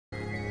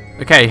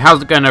Okay,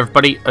 how's it going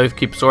everybody?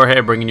 Oathkeeper Sora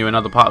here, bringing you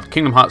another part of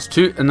Kingdom Hearts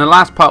 2. In the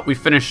last part we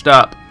finished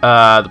up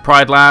the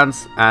Pride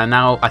Lands, and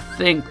now I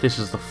think this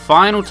is the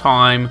final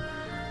time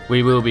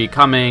we will be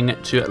coming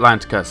to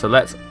Atlantica. So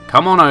let's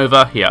come on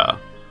over here.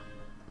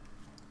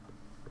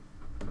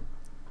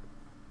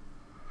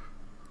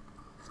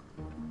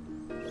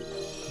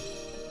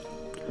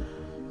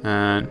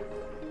 And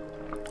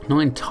not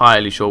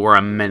entirely sure where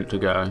I'm meant to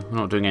go. We're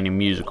not doing any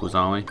musicals,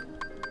 are we?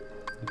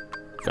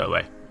 Go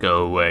away.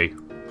 Go away.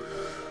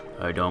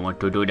 I don't want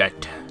to do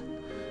that.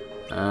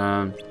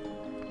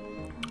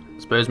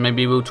 Suppose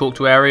maybe we'll talk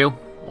to Ariel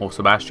or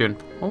Sebastian,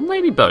 or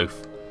maybe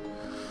both.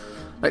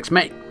 Let's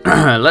make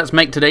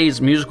today's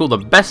musical the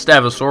best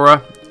ever,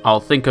 Sora. I'll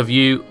think of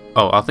you.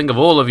 Oh, I'll think of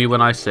all of you when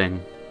I sing.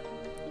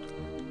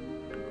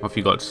 What have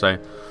you got to say?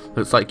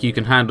 Looks like you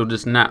can handle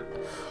this now.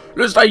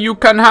 Looks like you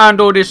can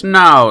handle this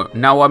now.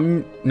 Now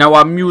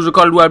our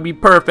musical will be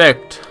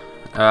perfect.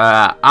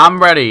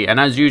 I'm ready, and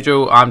as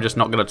usual, I'm just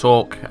not gonna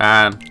talk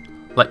and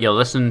let you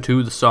listen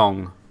to the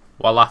song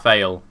while I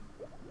fail.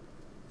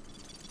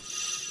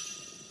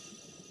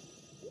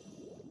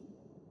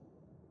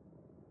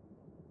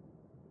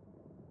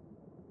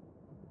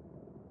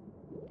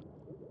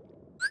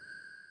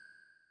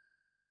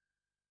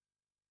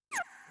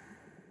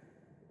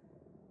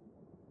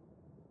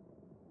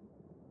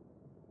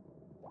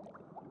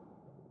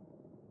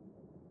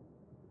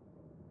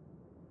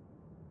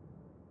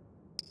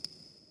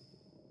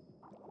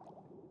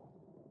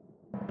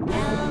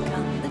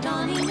 Welcome, the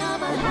dawning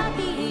of a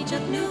happy age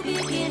of new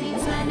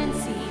beginnings. Land and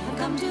sea have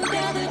come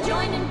together,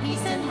 joined in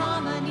peace and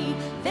harmony.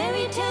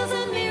 Fairy tales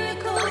and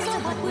miracles are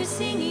what we're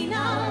singing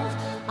of.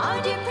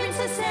 Our dear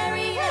Princess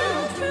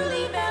Ariel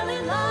truly fell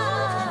in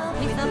love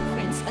with a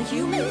prince, a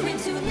human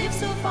prince who lives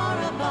so far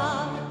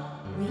above.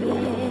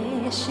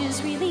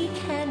 Wishes really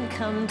can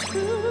come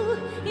true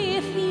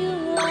if you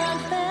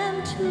want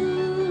them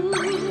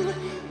to.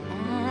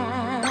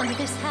 And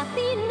this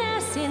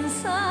happiness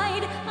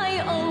inside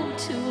I owe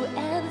to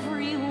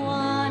every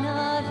one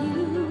of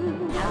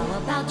you. How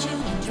about you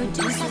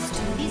introduce us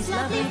to these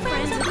lovely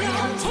friends of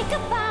yours? Take a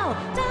bow,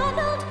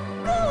 Donald,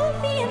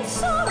 Goofy, and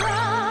Sora.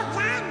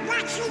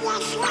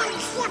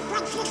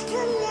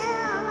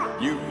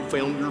 You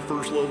found your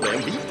first love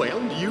and he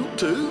found you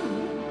too.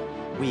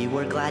 We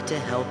were glad to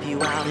help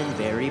you out and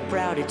very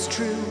proud, it's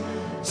true.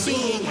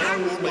 Seeing how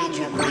we made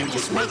you great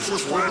just makes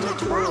us want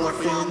to twirl a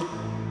fin.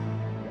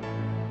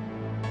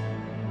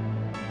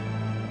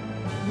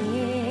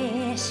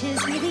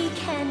 Wishes really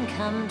can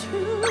come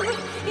true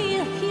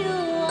if you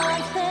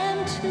want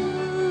them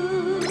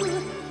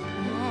to.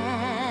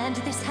 And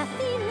this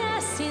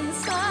happiness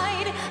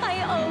inside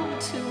I owe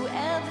to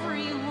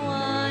every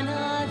one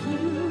of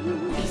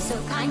you. Be so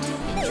kind to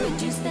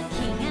introduce the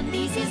king and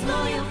these his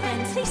loyal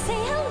friends. Please say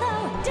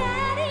hello,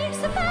 Daddy,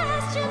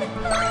 Sebastian,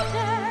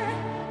 Walter.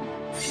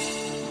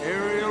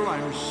 Ariel,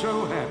 I'm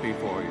so happy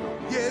for you.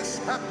 Yes,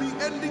 happy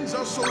endings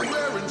are so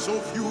rare and so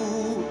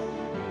few.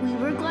 We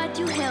were glad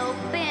to help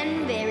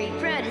and very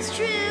proud, it's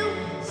true.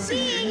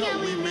 Seeing how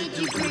we made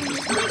you great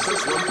makes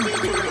us want to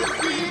do a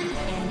fin.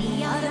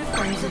 Any other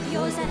friends of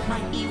yours that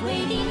might be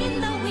waiting in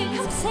the wings?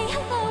 Come say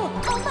hello,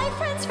 all my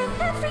friends from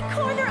every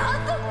corner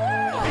of the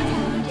world. A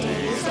new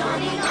day is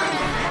dawning on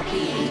a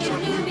happy age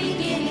of new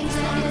beginnings.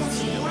 Land and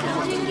sea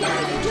come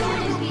together,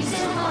 join in peace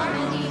and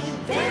harmony.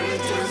 Fairy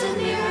tales and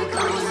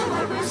miracles are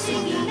what we're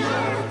singing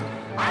of.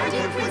 Our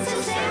dear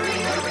Princess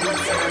Ariel,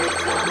 Prince Eric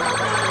from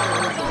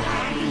above.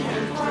 Happy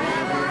and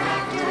forever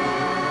after.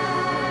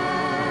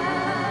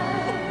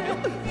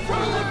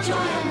 Full of joy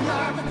and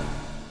love.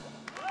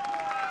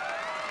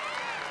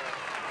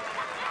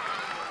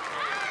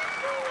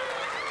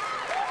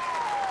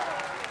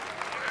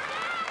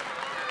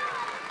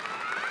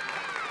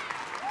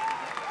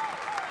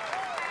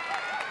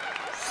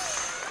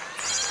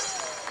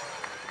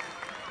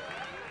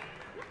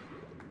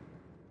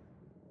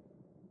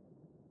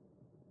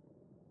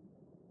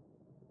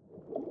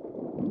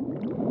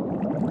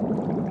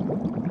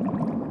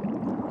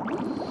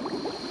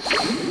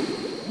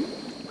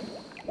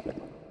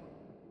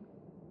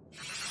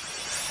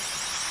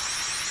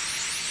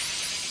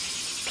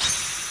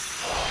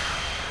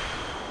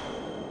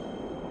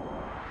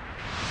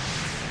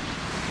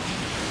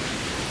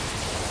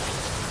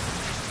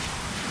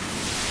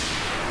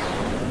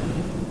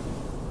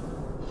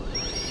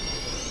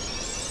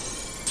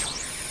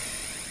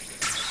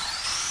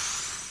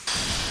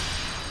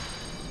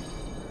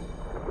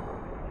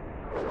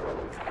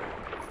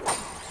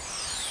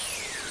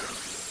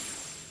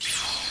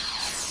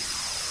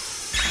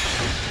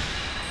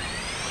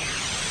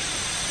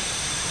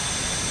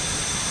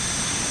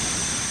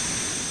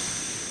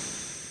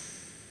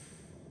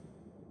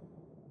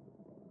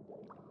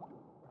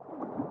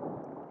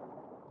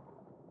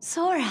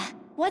 Sora,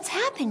 what's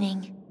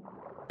happening?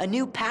 A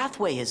new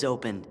pathway has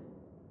opened.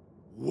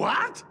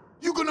 What?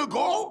 You gonna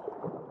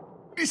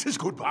go? This is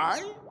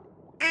goodbye?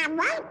 I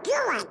won't do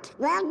it.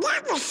 We'll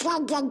never say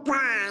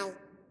goodbye.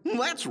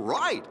 That's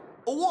right.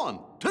 1,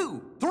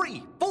 2,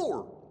 3,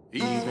 4.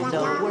 Even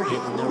though we're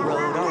hitting the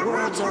road, our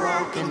worlds are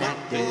all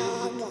connected.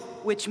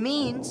 which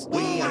means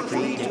we are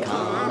free to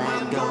come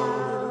and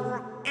go.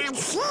 I'm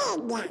Sid.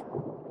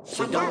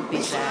 So don't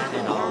be sad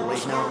and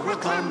always know we'll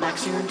come back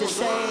soon to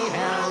say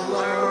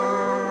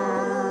hello.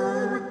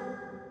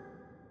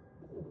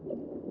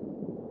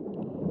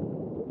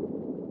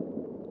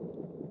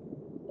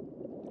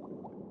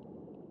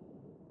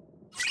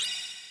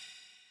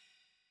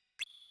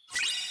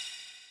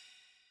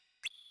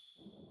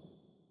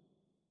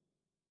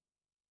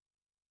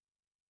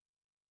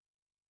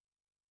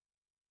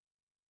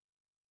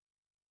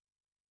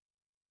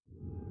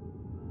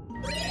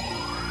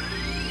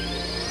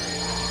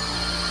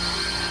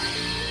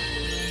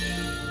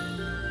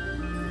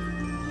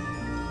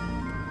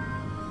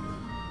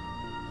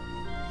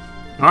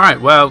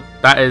 Alright, well,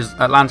 that is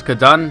Atlantica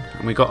done.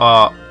 And we got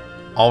our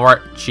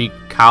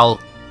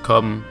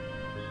Orchicalcum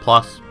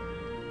Plus.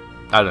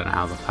 I don't know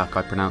how the heck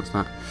I pronounce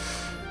that.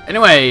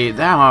 Anyway,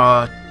 there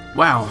are,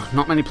 wow,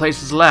 not many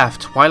places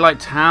left. Twilight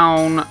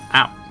Town.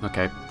 Ow.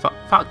 Okay,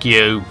 fuck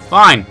you.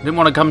 Fine, didn't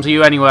want to come to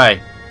you anyway.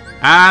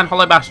 And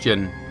Hollow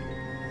Bastion.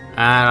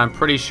 And I'm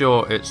pretty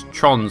sure it's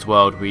Tron's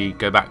world we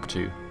go back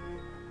to.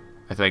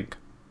 I think.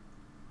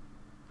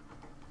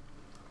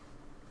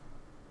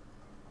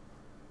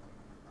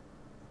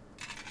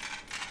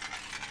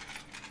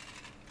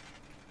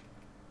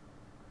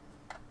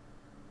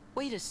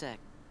 Wait a sec.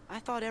 I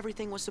thought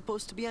everything was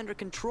supposed to be under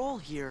control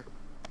here.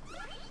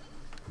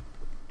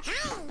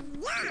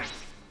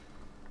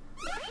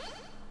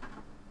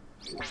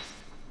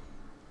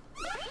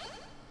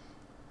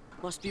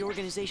 Must be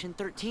Organization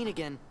 13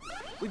 again.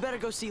 We better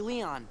go see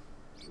Leon.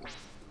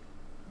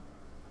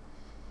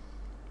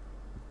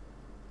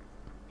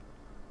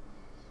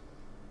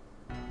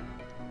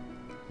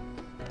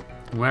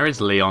 Where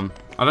is Leon?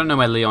 I don't know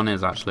where Leon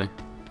is actually.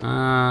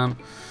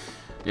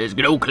 There's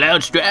good old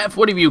Cloudstraff.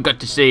 What have you got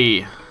to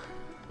say?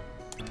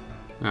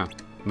 Oh,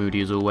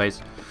 moody as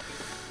always.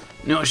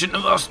 No, I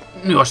shouldn't have asked.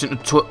 No, I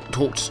shouldn't have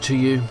talked to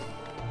you.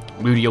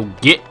 Moody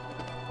old git.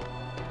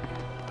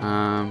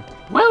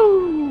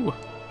 Woo!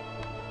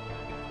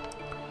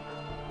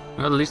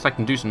 Well, at least I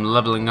can do some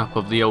leveling up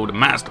of the old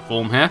master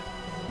form here.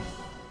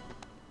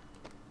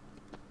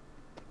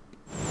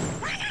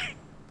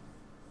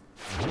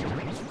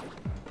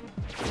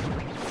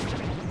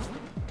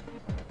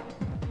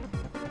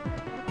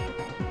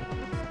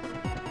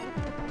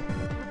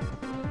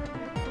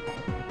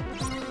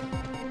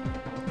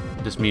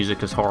 This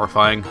music is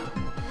horrifying.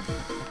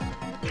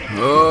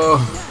 Oh,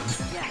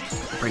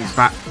 brings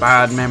back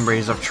bad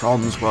memories of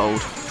Tron's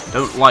world.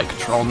 Don't like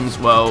Tron's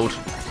world.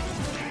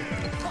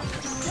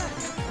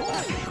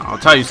 I'll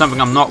tell you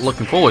something I'm not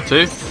looking forward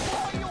to.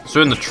 It's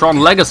doing the Tron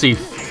Legacy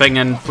thing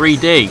in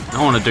 3D. I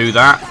don't want to do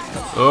that.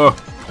 Ugh.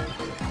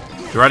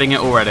 Dreading it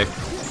already.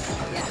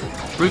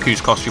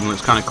 Ruku's costume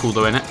looks kind of cool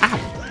though in it. Ow!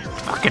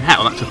 Fucking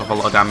hell, that took off a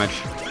lot of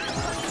damage.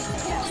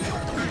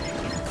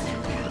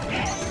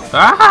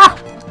 Ah!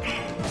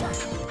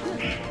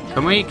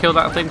 Can we kill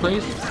that thing,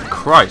 please?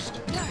 Christ.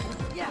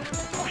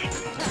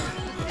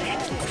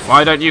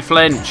 Why don't you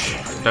flinch?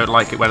 Don't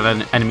like it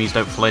when enemies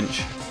don't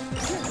flinch.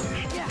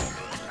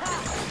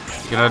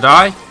 You gonna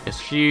die?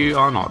 Yes, you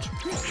are not.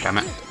 Damn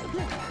it.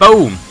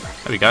 Boom!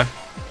 There we go.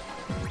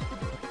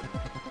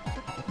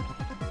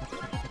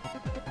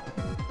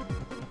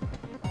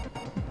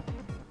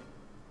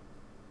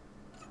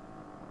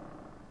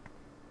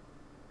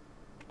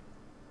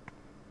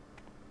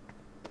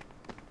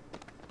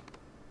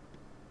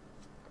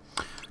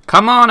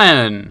 Come on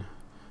in!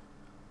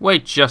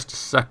 Wait just a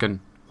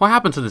second. What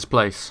happened to this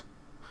place?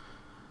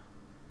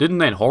 Didn't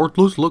that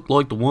Heartless look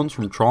like the ones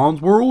from Tron's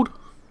world?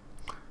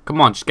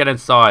 Come on, just get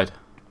inside.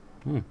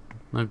 Ooh,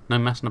 no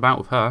messing about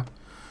with her.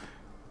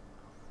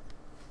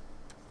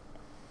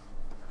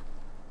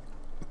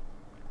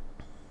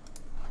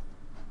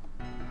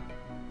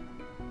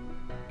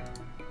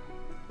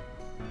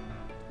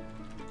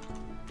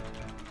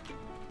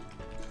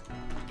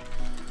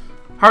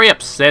 Hurry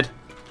up, Sid.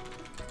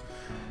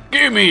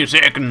 Give me a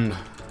second.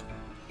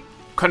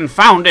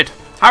 Confound it.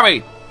 Hurry.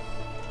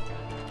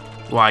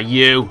 Why,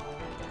 you?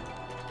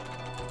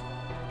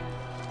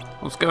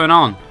 What's going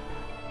on?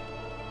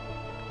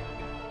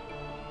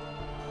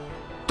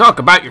 Talk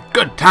about your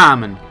good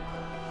timing.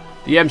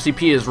 The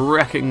MCP is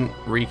wreaking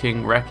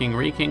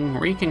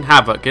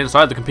havoc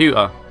inside the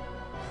computer.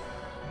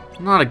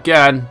 Not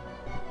again.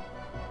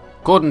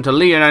 According to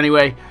Leon,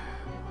 anyway.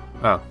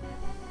 Oh.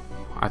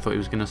 I thought he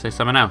was going to say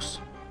something else.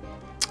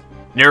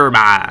 Never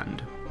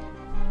mind.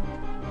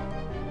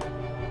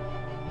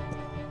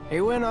 He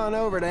went on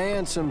over to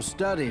Ansom's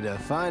study to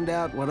find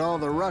out what all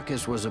the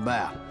ruckus was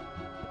about.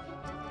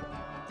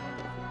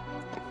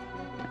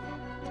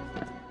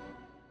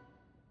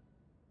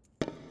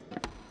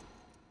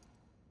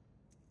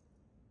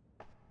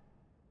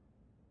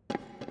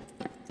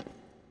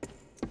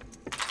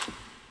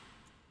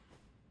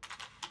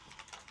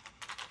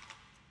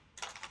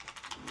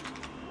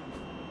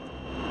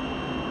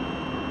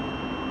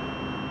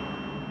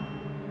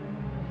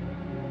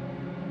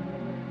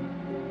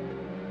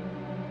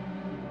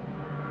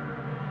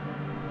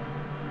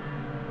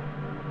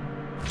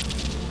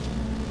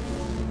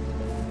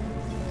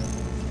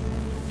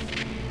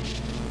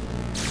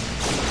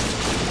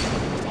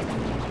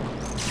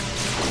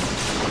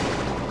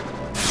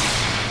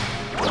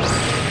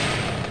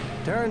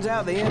 Turns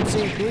out the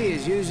MCP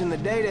is using the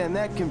data in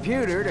that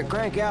computer to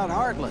crank out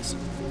Heartless.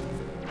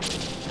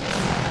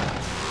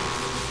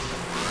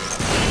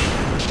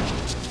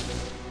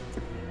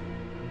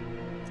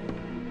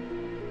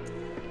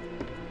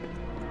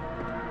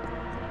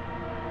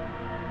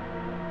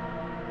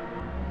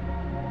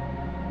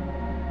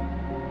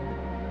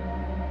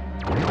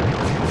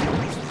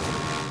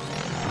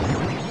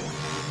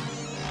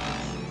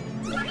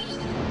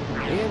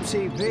 The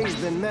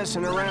MCP's been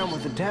messing around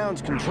with the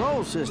town's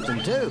control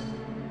system, too.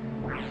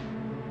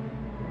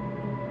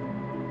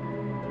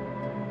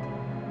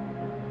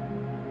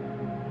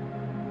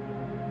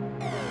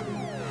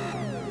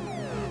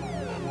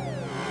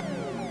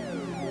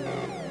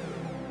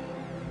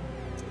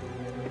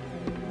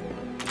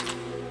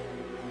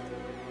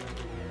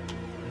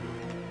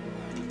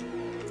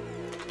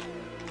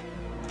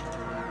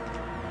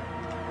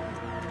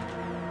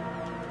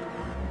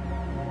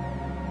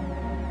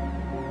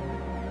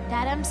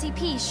 That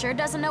MCP sure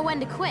doesn't know when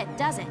to quit,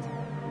 does it?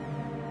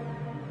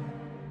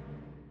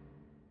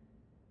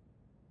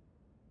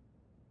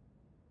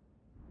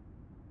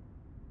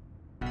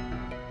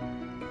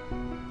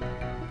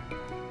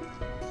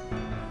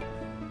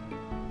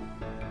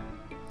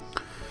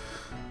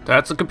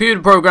 That's a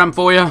computer program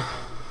for you.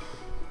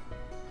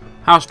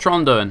 How's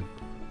Tron doing?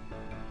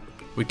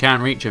 We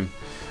can't reach him.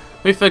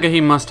 We figure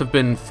he must have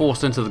been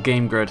forced into the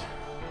game grid.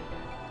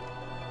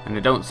 And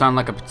it don't sound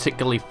like a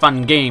particularly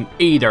fun game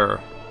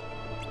either.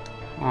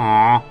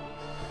 Aww.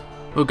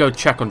 We'll go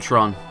check on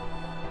Tron.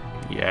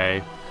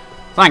 Yay.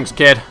 Thanks,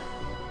 kid.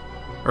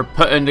 We're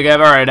putting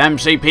together an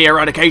MCP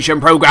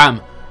eradication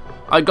program.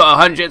 I got a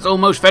hunch it's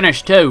almost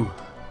finished too.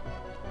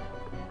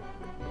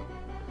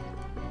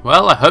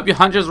 Well, I hope your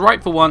hunch is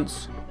right for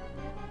once.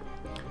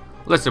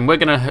 Listen, we're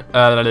gonna...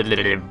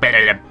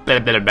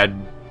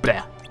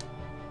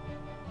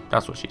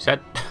 That's what she said.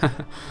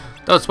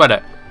 Don't sweat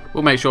it.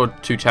 We'll make sure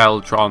to tell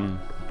Tron.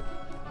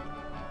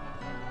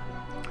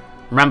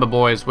 Remember,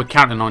 boys, we're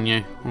counting on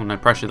you. Oh, no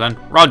pressure then.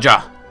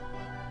 Roger!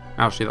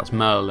 Actually, that's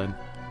Merlin.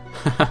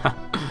 Oh,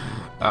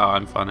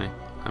 I'm funny.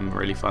 I'm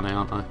really funny,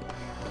 aren't I?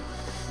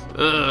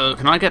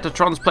 Can I get to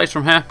Tron's place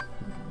from here?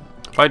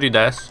 If I do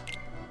this...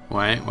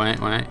 Wait.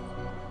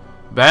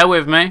 Bear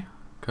with me,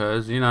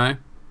 because, you know,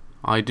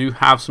 I do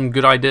have some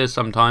good ideas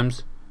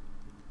sometimes.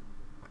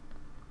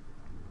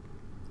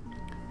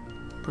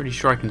 Pretty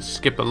sure I can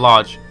skip at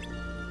large.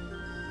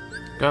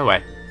 Go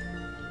away.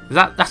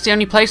 That's the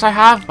only place I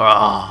have?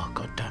 Oh,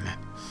 god damn it.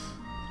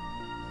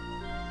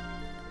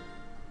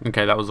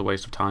 Okay, that was a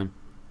waste of time.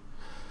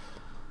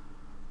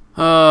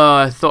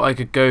 I thought I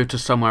could go to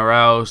somewhere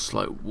else,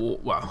 like,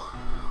 well,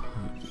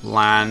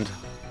 land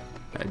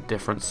at a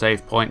different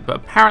save point, but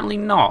apparently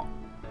not.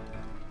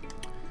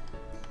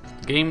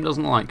 The game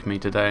doesn't like me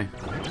today.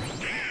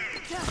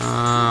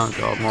 Oh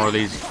god, more of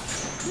these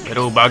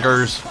little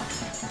buggers.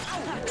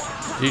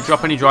 Do you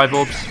drop any drive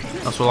orbs?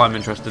 That's all I'm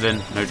interested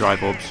in. No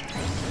drive orbs.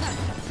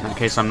 In that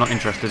case, I'm not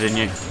interested in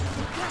you.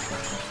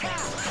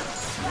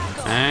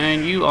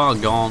 And you are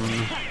gone.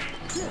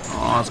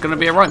 Oh, it's going to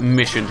be a right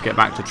mission to get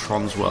back to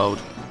Tron's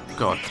world.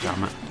 God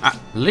damn it.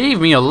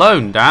 Leave me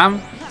alone, damn.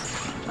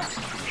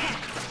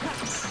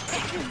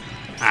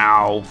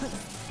 Ow.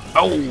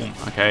 Oh,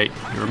 okay.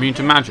 You're immune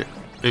to magic.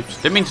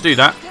 Oops, didn't mean to do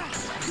that.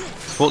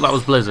 Thought that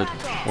was Blizzard.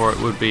 Or it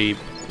would be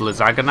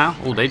Blizzaga now.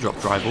 Oh, they drop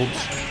drive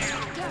orbs.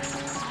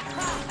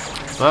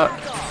 But,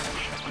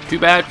 too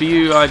bad for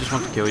you, I just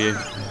want to kill you.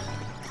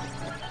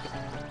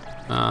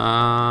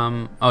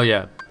 Oh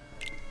yeah.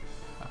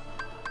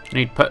 I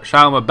need to put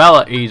some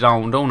abilities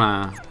on, don't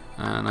I?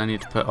 And I need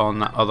to put on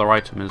that other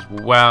item as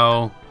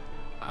well.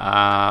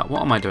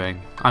 What am I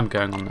doing? I'm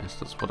going on this,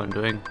 that's what I'm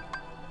doing.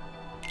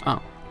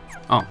 Oh.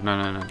 Oh,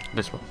 no.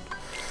 This one.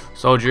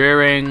 Soldier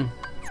earring.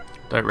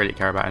 Don't really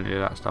care about any of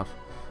that stuff.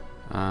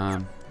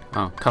 Oh,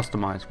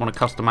 customize. Want to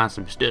customize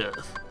some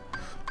stuff.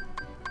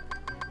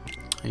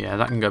 Yeah,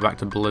 that can go back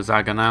to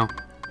Blizzaga now.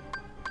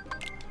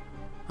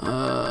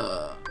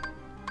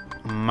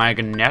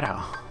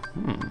 Magneto.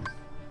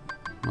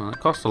 Well, it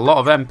costs a lot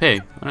of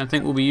MP. I don't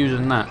think we'll be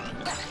using that.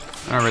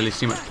 I don't really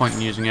see much point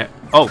in using it.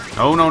 Oh,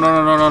 no.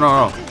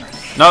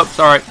 Nope,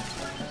 sorry.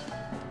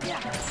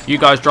 You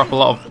guys drop a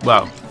lot of...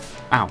 Well,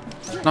 ow.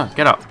 No,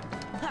 get up.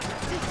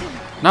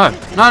 No.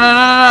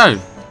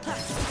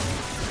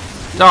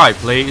 Die,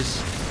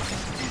 please.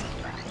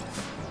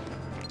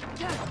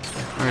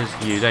 Where is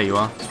you? There you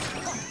are.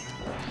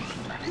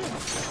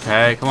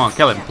 Okay, come on,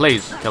 kill him,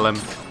 please. Kill him.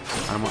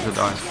 I don't want to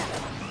die.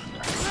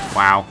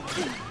 Wow.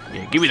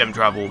 Yeah, give me them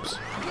drive orbs.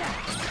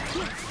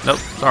 Nope,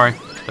 sorry.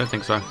 Don't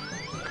think so.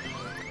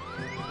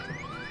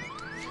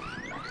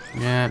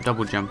 Yeah,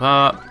 double jump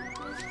up.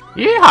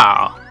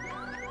 Yeehaw!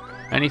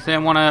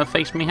 Anything want to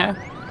face me here?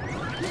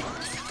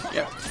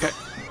 Yeah, okay.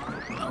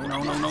 No.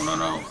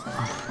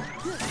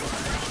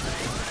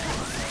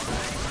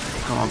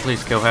 Come on,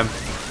 please kill him.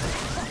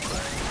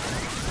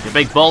 You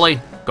big bully.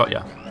 Got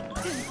ya.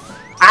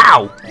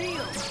 Ow!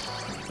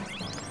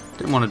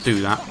 Didn't want to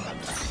do that.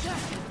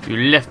 You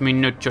left me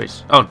no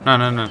choice. Oh,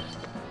 no.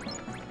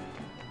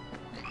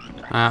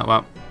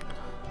 Well.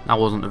 That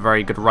wasn't a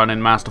very good run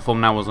in Master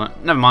Form now, wasn't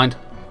it? Never mind.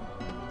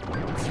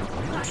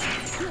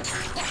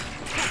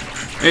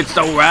 It's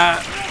the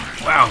rat!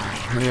 Wow.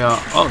 Yeah.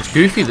 Oh, it's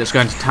Goofy that's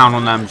going to town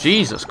on them.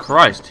 Jesus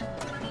Christ.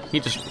 He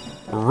just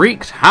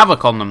wreaked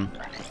havoc on them.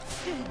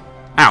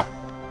 Ow.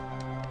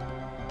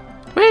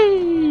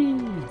 Whee!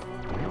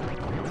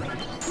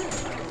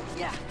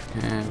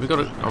 Yeah, we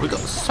got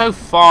so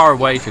far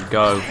away to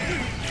go.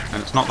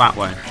 And it's not that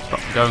way. Stop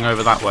going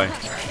over that way.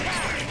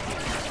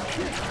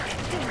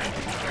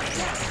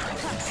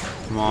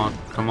 Come on,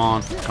 come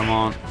on, come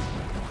on.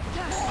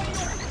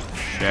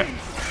 Shit,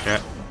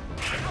 shit.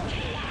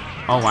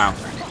 Oh wow.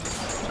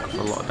 That's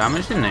a lot of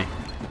damage, didn't he?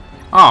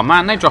 Oh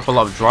man, they drop a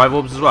lot of drive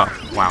orbs as well.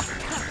 Wow.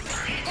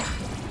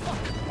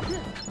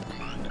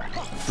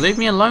 Leave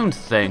me alone,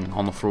 thing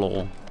on the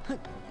floor. Come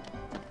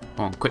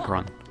on, quick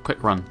run.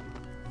 Quick run.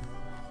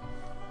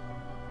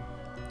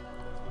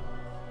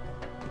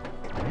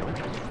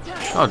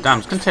 Oh damn,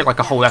 it's gonna take like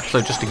a whole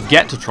episode just to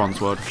get to Tron's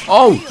world.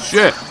 Oh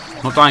shit!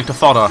 Not dying to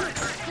fodder.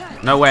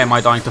 No way am I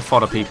dying to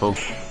fodder, people.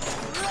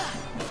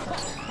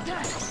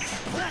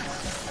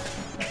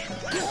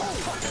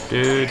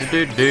 Do do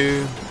do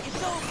do.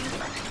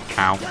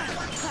 Ow.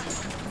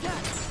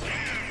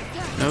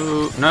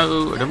 No,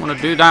 no, I don't want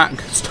to do that.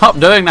 Stop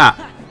doing that.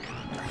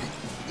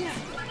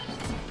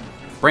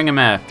 Bring him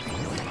here.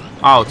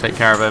 I'll take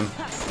care of him.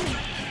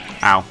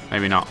 Ow,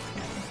 maybe not.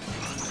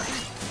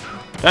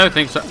 Don't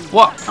think so.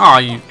 What are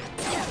you?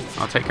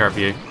 I'll take care of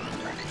you.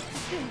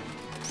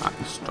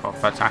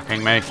 Stop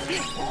attacking me.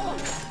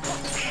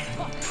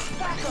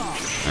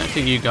 I don't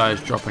think you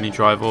guys drop any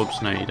drive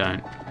orbs. No, you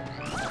don't.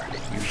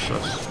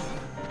 Useless.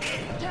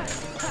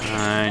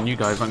 And you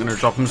guys aren't going to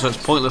drop them, so it's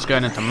pointless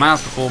going into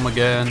Master Form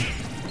again.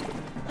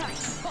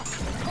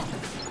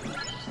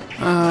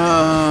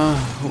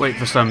 Wait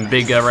for some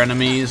bigger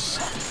enemies,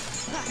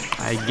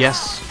 I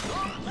guess.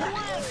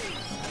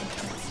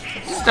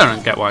 Still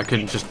don't get why I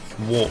couldn't just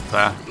walk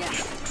there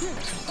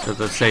to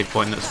the save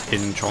point that's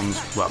in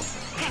Tron's, well,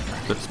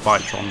 that's by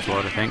Tron's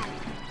world, I think.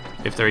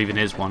 If there even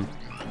is one.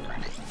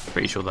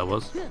 Pretty sure there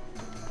was.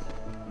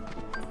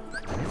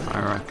 I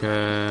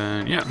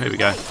reckon, yeah, here we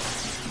go.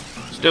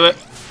 Let's do it.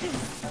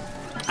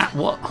 Ah,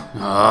 what?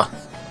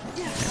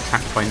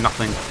 Attacked by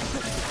nothing.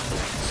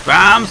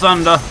 Spam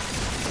thunder.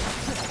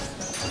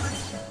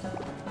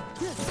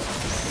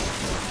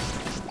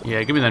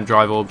 Yeah, give me them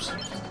drive orbs.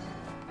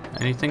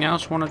 Anything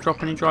else? Want to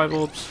drop any drive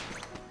orbs?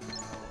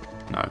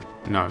 No,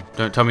 no.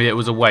 Don't tell me it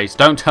was a waste.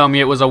 Don't tell me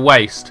it was a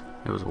waste.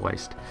 It was a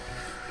waste.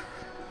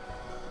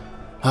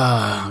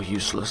 Ah,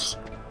 useless.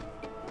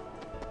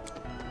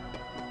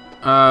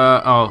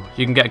 Oh,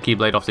 you can get a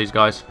keyblade off these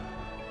guys.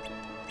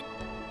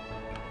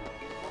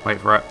 Wait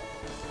for it.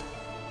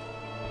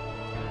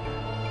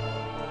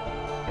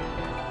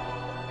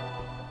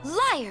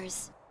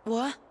 Liars!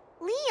 What?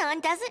 Leon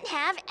doesn't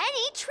have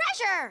any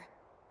treasure!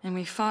 And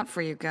we fought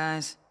for you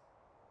guys.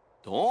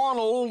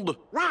 Donald!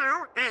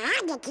 Well, I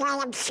had to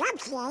tell him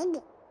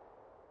something.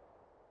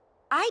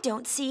 I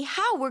don't see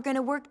how we're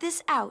gonna work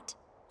this out.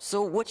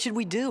 So what should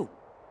we do?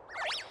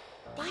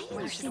 I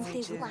didn't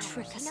think they would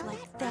trick us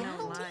like that.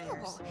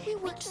 We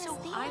worked so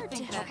hard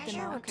to help them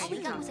out. All we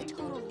got was a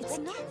total. It's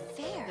not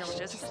fair.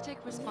 They'll just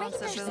take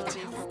responsibility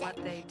for what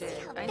they did.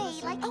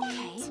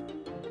 Okay.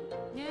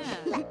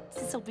 Yeah.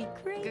 This'll be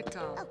great. Good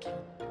call. Okay,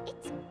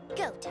 it's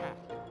go time.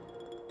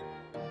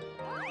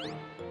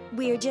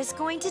 We're just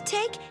going to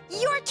take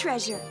your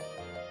treasure.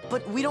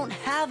 But we don't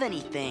have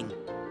anything.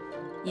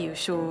 You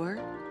sure?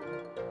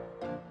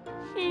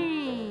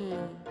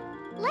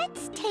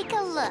 Let's take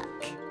a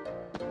look.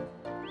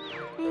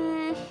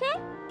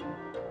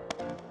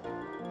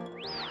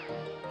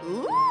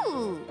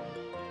 Ooh.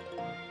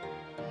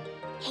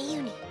 Hey,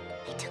 Uni,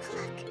 I took a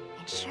look,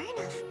 and sure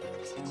enough...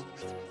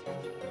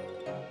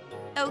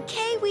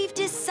 Okay, we've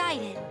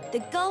decided. The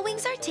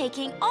Gullwings are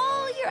taking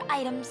all your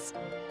items.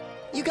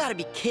 You gotta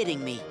be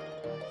kidding me.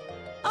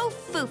 Oh,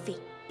 Foofy.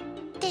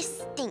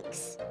 This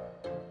stinks.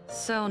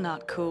 So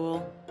not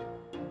cool.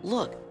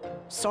 Look,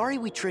 sorry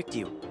we tricked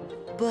you,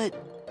 but...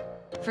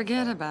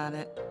 Forget about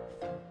it.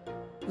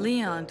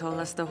 Leon told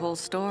us the whole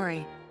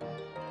story.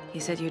 He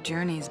said your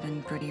journey's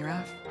been pretty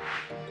rough.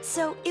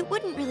 So it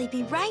wouldn't really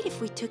be right if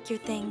we took your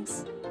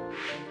things.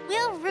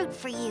 We'll root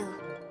for you.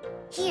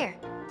 Here,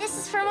 this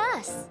is from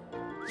us.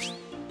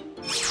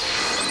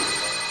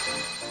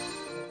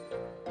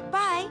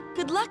 Bye.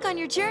 Good luck on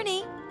your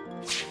journey.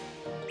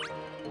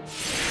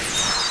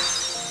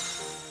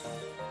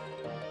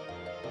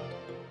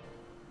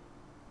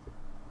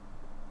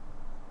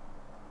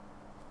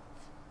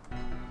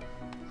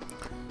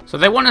 So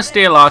they want to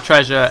steal our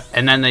treasure,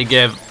 and then they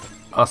give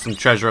us some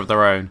treasure of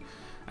their own.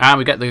 And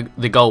we get the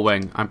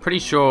Gullwing. I'm pretty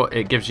sure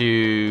it gives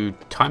you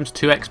times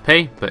 2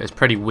 XP, but it's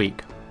pretty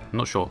weak. I'm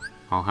not sure.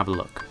 I'll have a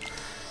look.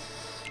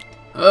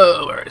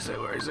 Oh, where is it?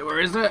 Where is it? Where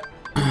is it?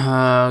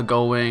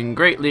 Gullwing.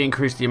 Greatly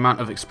increase the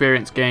amount of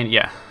experience gain.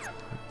 Yeah.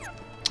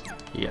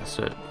 Yeah,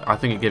 so I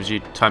think it gives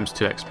you times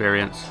 2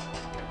 experience.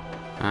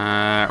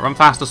 Run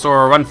faster,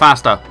 Sora. Run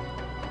faster.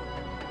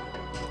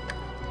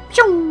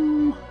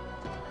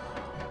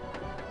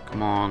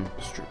 on.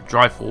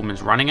 Drive form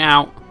is running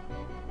out.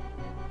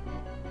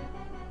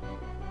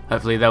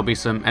 Hopefully there'll be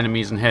some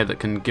enemies in here that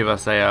can give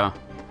us a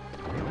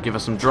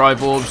some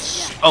drive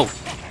orbs. Oh,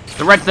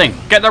 the red thing!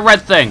 Get the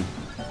red thing!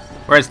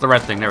 Where's the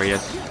red thing? There he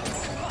is.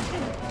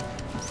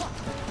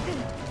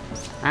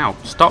 Ow!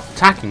 Stop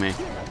attacking me!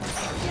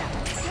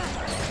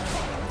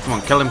 Come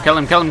on, kill him! Kill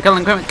him! Kill him! Kill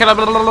him! Kill him! Kill him!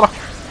 Blah, blah, blah.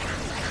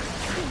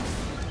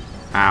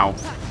 Ow!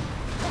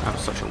 That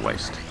was such a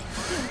waste.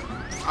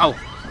 Oh,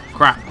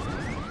 crap!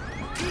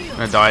 I'm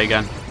gonna die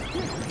again.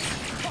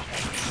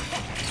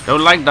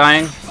 Don't like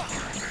dying.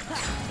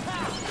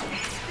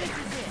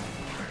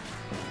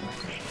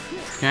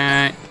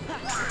 Okay.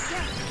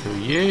 Kill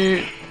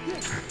you.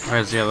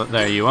 Where's the other?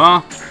 There you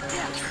are.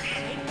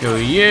 Kill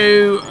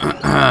you.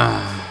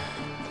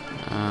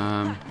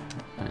 And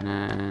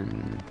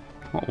then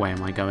what way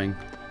am I going?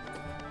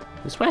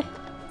 This way?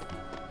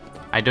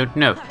 I don't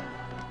know.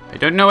 I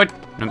don't know it.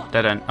 No,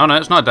 dead end. Oh no,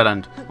 it's not a dead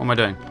end. What am I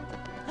doing?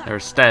 There are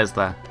stairs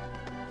there.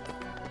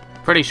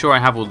 Pretty sure I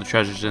have all the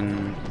treasures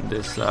in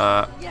this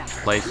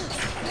place.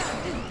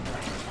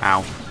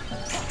 Ow.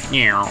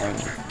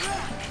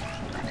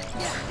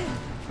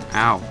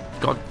 Ow.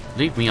 God,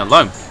 leave me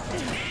alone.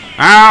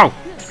 Ow!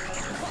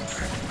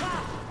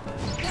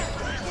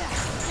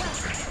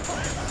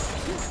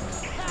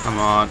 Come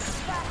on.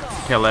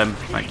 Kill him.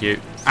 Thank you.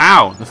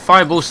 Ow! The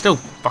fireball still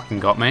fucking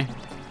got me.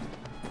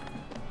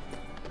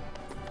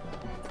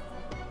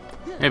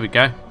 Here we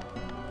go.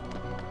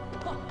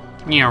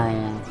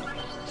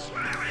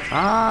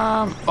 Oh.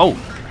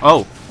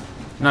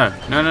 No.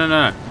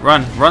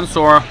 Run,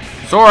 Sora.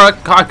 Sora,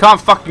 I can't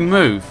fucking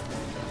move.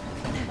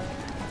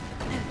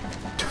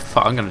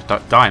 Fuck, I'm gonna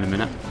die in a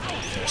minute.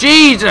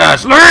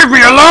 Jesus, leave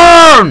me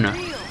alone!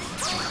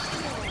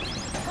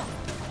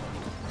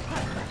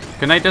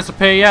 Can they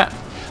disappear yet?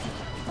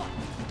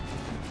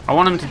 I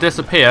want them to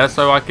disappear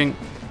so I can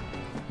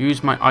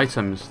use my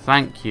items.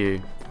 Thank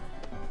you.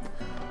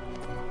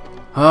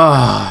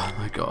 Oh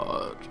my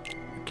god.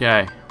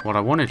 Okay, what I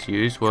wanted to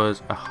use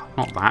was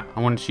not that. I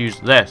wanted to use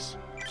this.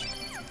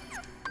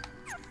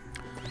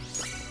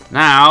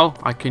 Now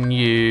I can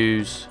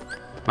use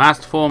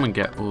Master Form and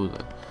get all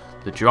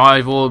the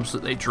drive orbs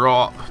that they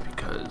drop,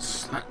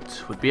 because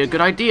that would be a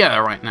good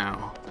idea right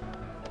now.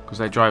 Because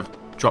they drop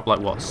like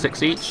what,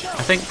 6 each?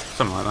 I think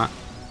something like that.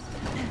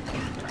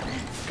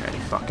 Okay,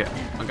 fuck it.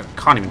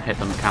 Can't even hit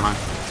them, can I?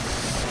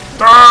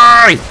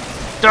 Die!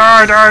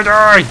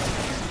 Die!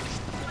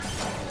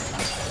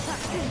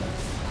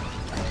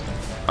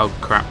 Oh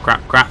crap!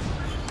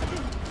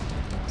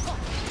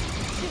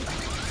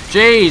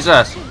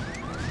 Jesus!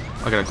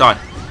 I'm gonna die.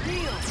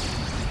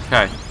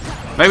 Okay,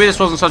 maybe this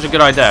wasn't such a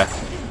good idea.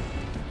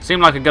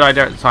 Seemed like a good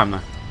idea at the time,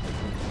 though.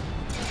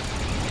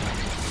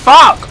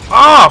 Fuck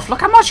off!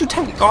 Look how much you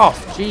take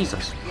off!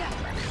 Jesus.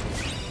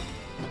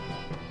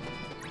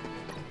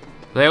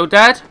 Are they all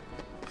dead?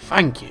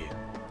 Thank you.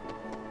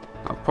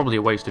 That's probably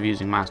a waste of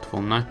using Master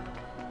Form, though.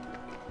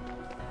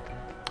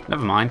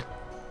 Never mind.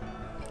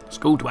 Let's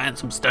go to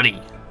Ansem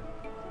Study.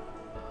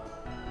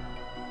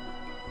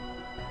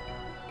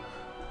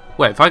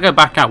 Wait, if I go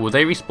back out, will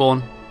they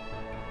respawn?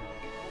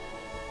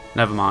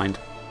 Never mind.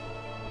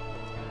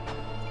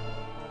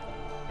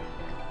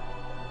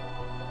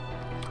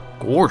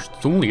 Of course,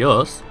 it's only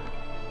us.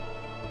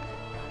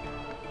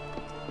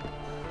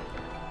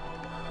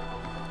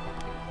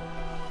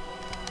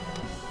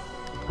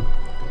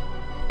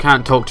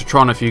 Can't talk to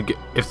Tron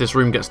if this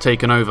room gets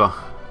taken over.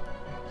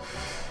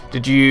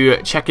 Did you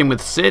check in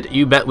with Sid?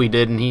 You bet we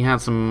did, and he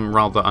had some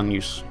rather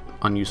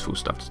unuseful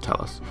stuff to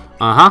tell us.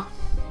 Uh-huh.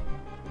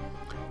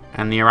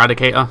 And the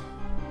Eradicator?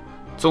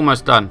 It's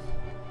almost done.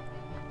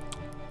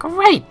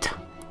 Great!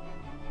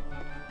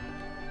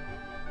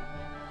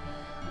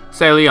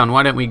 Say, Leon,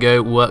 why don't we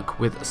go work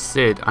with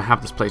Sid? I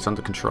have this place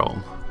under control.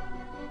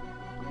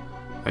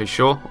 Are you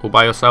sure? All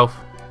by yourself?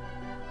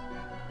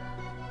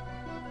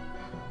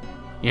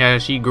 Yeah,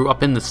 she grew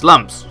up in the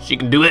slums. She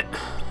can do it.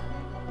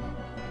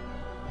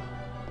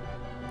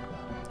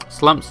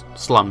 Slums?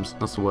 Slums,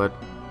 that's the word.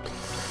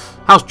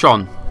 How's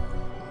Tron?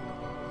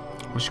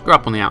 Well, she grew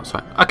up on the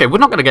outside. Okay, we're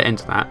not going to get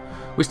into that.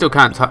 We still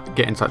can't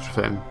get in touch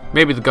with him.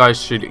 Maybe the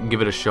guys should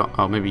give it a shot.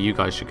 Oh, maybe you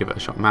guys should give it a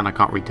shot. Man, I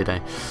can't read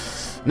today.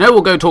 No,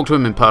 we'll go talk to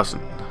him in person.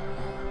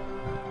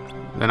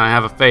 Then I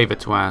have a favor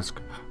to ask.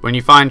 When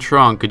you find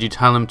Tron, could you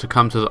tell him to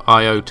come to the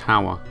I.O.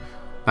 Tower?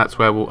 That's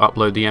where we'll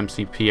upload the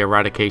MCP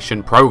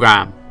eradication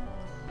program.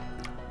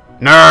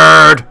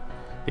 Nerd!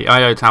 The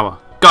I.O. Tower.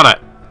 Got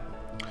it!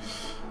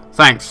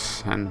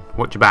 Thanks, and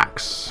watch your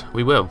backs.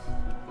 We will.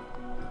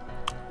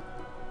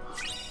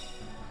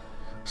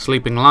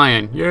 Sleeping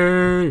Lion.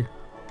 Yay!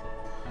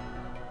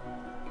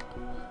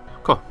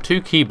 Cool.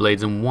 2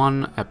 keyblades in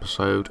 1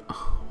 episode.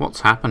 What's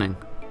happening?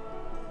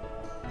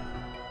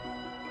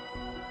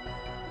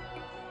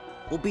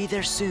 We'll be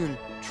there soon,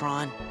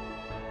 Tron.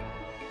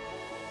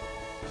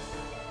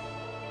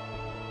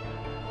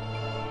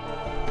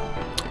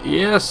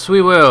 Yes,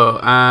 we will.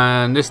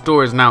 And this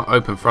door is now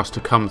open for us to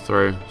come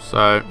through.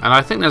 So, and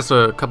I think there's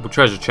a couple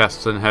treasure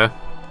chests in here,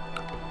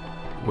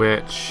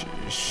 which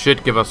It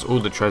should give us all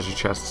the treasure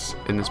chests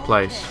in this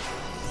place.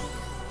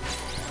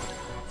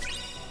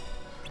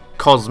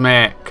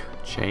 Cosmic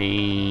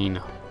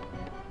chain.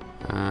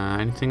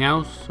 Anything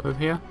else over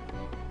here?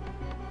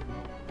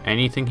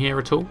 Anything here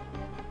at all?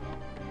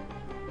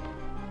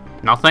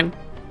 Nothing?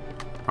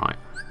 Right.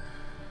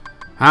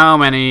 How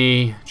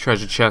many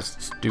treasure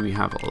chests do we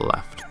have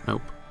left?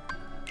 Nope.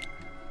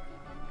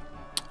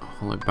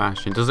 Hollow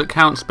Bastion. Does it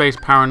count Space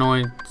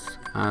Paranoids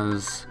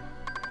as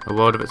a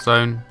world of its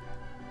own?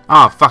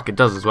 Ah, fuck, it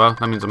does as well.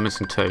 That means I'm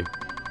missing 2.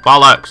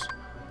 Bollocks!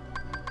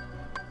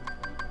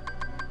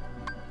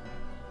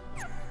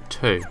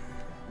 2.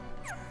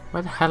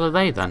 Where the hell are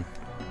they then?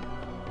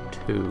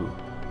 2.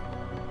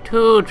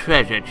 2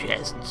 treasure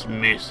chests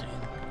missing.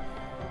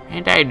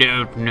 And I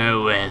don't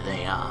know where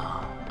they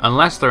are.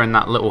 Unless they're in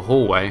that little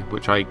hallway,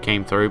 which I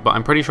came through, but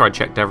I'm pretty sure I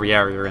checked every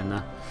area in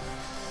there.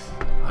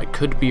 I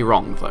could be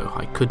wrong, though.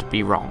 I could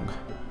be wrong.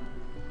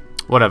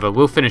 Whatever,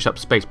 we'll finish up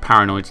Space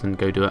Paranoids and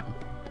go do it.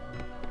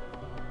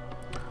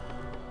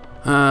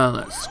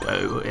 Let's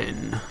go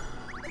in.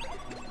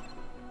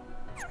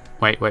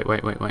 Wait.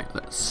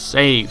 Let's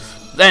save,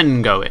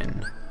 then go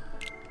in.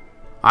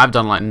 I've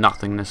done like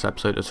nothing this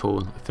episode at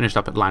all. I finished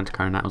up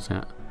Atlantica and that was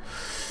it.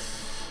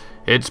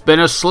 It's been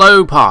a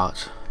slow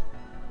part.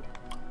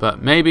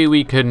 But maybe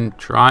we can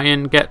try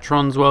and get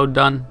Tron's world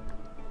done.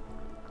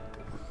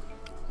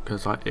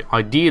 Because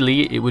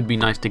ideally it would be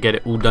nice to get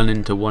it all done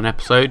into one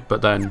episode.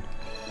 But then...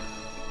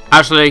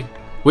 Actually,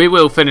 we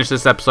will finish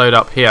this episode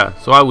up here.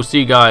 So I will see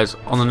you guys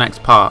on the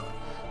next part.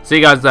 See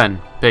you guys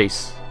then.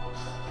 Peace.